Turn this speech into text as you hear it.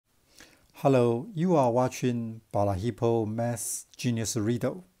Hello, you are watching Balahippo Math Genius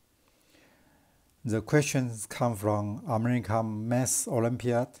Riddle. The questions come from American Math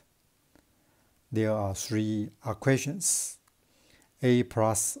Olympiad. There are three equations. A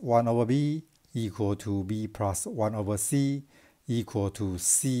plus 1 over b equal to b plus 1 over c equal to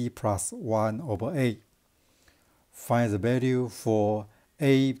c plus 1 over a. Find the value for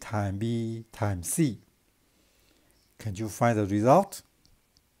a times b times c. Can you find the result?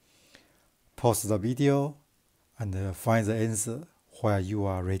 Pause the video and find the answer while you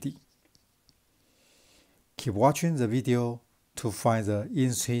are ready. Keep watching the video to find the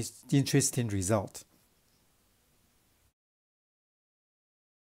interesting result.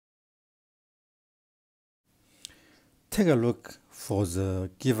 Take a look for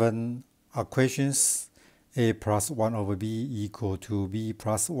the given equations. A plus 1 over b equal to b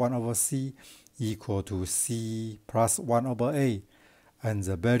plus 1 over c equal to c plus 1 over a, and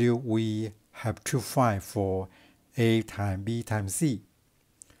the value we have to find for a times b times c.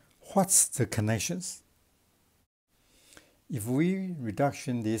 What's the connections? If we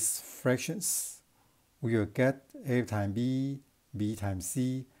reduction these fractions, we will get a times b, b times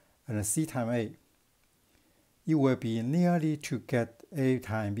c, and c times a. It will be nearly to get a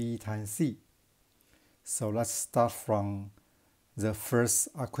times b times c. So let's start from the first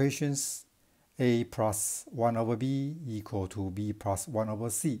equations. A plus 1 over b equal to b plus 1 over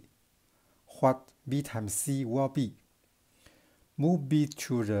c. What b times c will be? Move b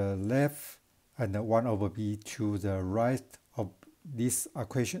to the left and 1 over b to the right of these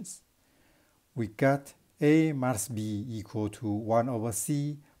equations. We get a minus b equal to 1 over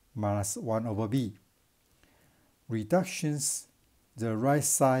c minus 1 over b. Reductions, the right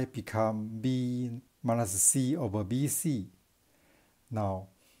side become b minus c over bc. Now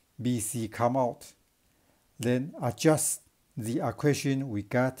bc come out. Then adjust the equation, we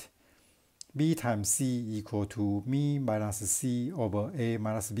get b times c equal to b minus c over a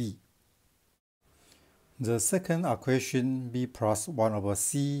minus b. The second equation, b plus 1 over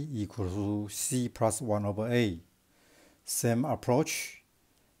c equal to c plus 1 over a. Same approach.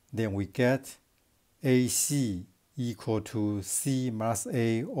 Then we get ac equal to c minus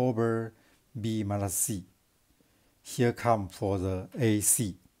a over b minus c. Here come for the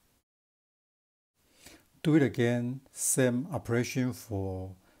ac. Do it again, same operation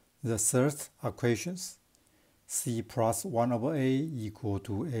for the third equations. C plus 1 over a equal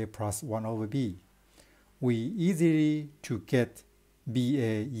to a plus 1 over b. We easily to get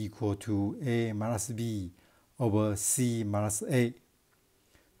ba equal to a minus b over c minus a.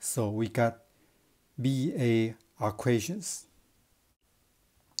 So we got ba equations.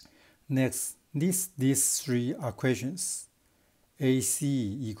 Next, these three equations.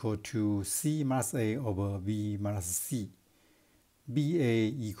 AC equal to c minus a over b minus c.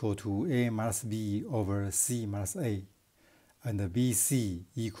 BA equal to a minus b over c minus a. And BC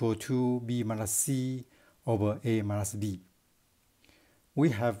equal to b minus c over a minus b. We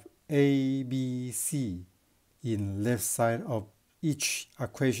have a, b, c in left side of each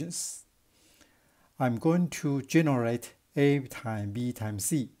equations. I'm going to generate a times b times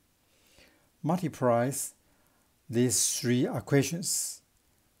c. Multiplies these three equations.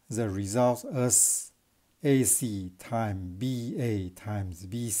 The result is AC times BA times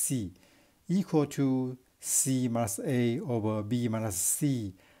BC equal to C minus A over B minus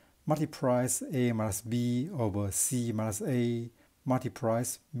C multiplies A minus B over C minus A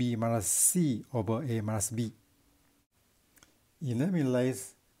multiplies B minus C over A minus B. Eliminate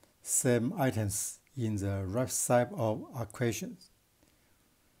same items in the right side of equations.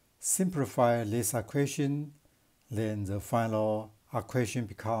 Simplify this equation, then the final equation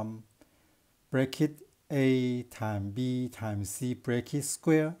become bracket a times b times c bracket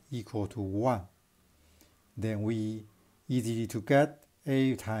square equal to 1. Then we easily to get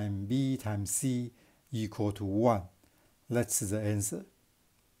a times b times c equal to 1. That's the answer.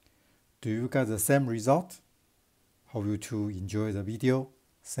 Do you get the same result? Hope you to enjoy the video.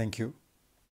 Thank you.